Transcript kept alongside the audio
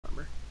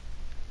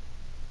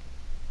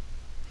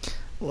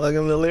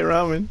Welcome to Lit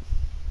Ramen.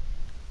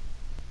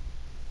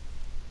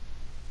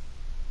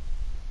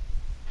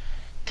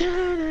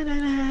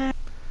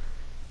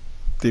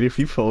 Dude, if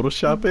you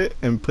Photoshop it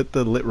and put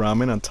the Lit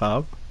Ramen on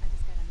top.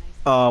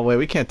 Oh, wait,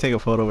 we can't take a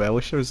photo of it. I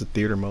wish there was a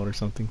theater mode or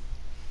something.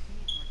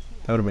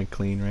 That would have been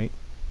clean, right?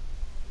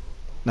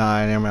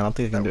 Nah, never mind. I don't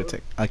think I can do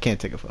it. I can't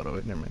take a photo of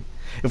it. Never mind.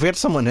 If we had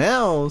someone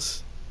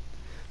else,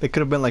 they could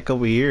have been like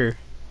over here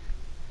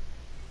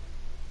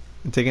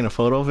and taking a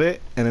photo of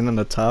it, and then on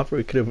the top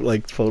we could have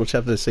like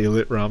photoshopped it, say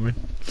Lit Ramen,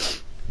 and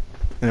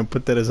then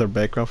put that as our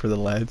background for the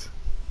lads.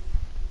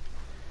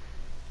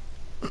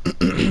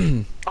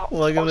 Welcome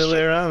to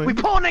Lit Ramen. We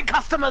pulling in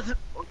customers.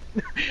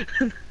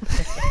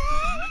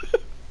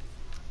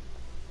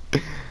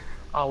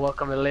 Oh,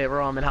 welcome to Lit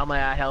Ramen. How may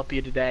I help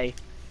you today?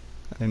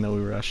 I didn't know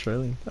we were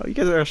Australian. Oh, you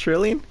guys are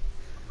Australian?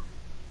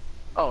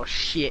 Oh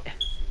shit.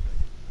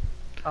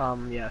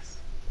 Yes.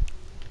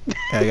 Yeah,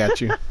 I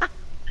got you.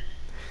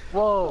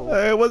 Whoa.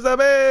 Hey, what's up,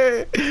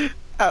 hey?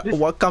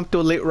 Welcome to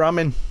Lit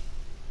Ramen.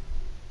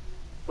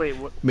 Wait,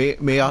 what?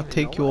 May I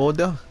take your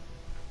order?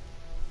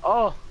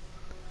 Oh.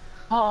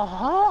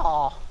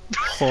 Oh.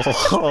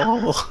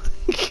 Oh.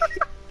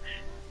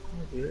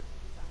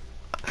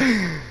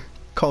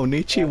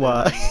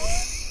 Konnichiwa.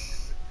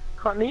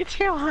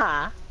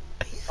 Konnichiwa.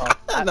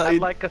 Oh, No,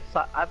 I'd like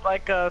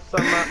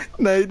some.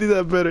 No, you do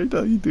that better.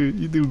 No, you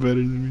do better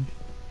than me.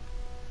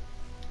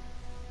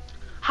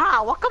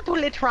 Hi, welcome to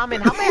Lit Ramen.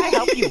 How may I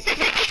help you?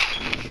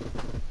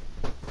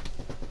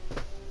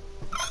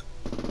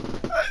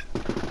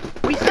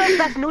 We serve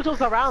best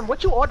noodles around.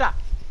 What you order?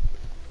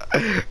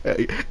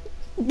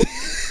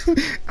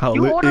 How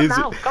You lit order is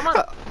now. it? Come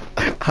on.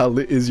 How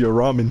lit is your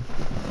ramen?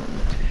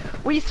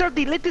 We serve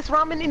the littest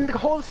ramen in the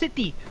whole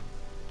city.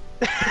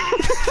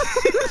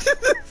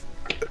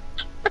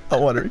 I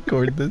want to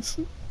record this.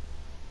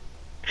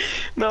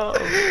 No.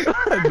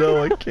 I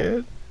know I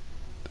can't.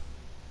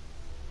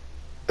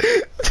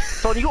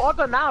 So you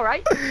order now,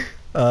 right?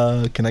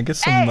 Can I get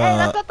some? Hey,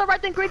 that's not the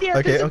right ingredient.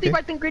 Okay, This is okay. the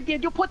right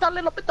ingredient. You put a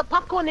little bit of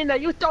popcorn in there.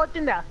 You throw it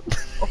in there.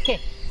 Okay.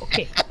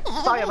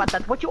 Sorry about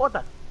that. What you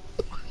order?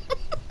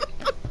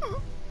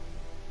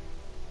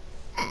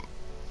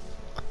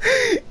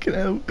 Can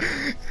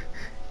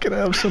I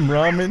have some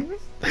ramen,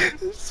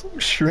 some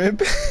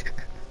shrimp, a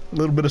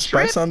little bit of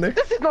spice Shrimp? on there?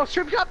 This is no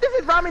shrimp shop. This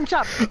is ramen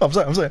shop. I'm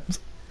sorry.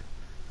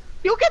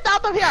 You get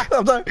out of here.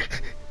 I'm sorry.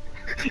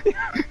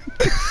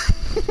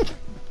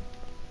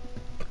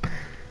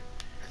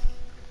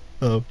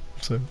 Oh,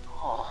 sorry.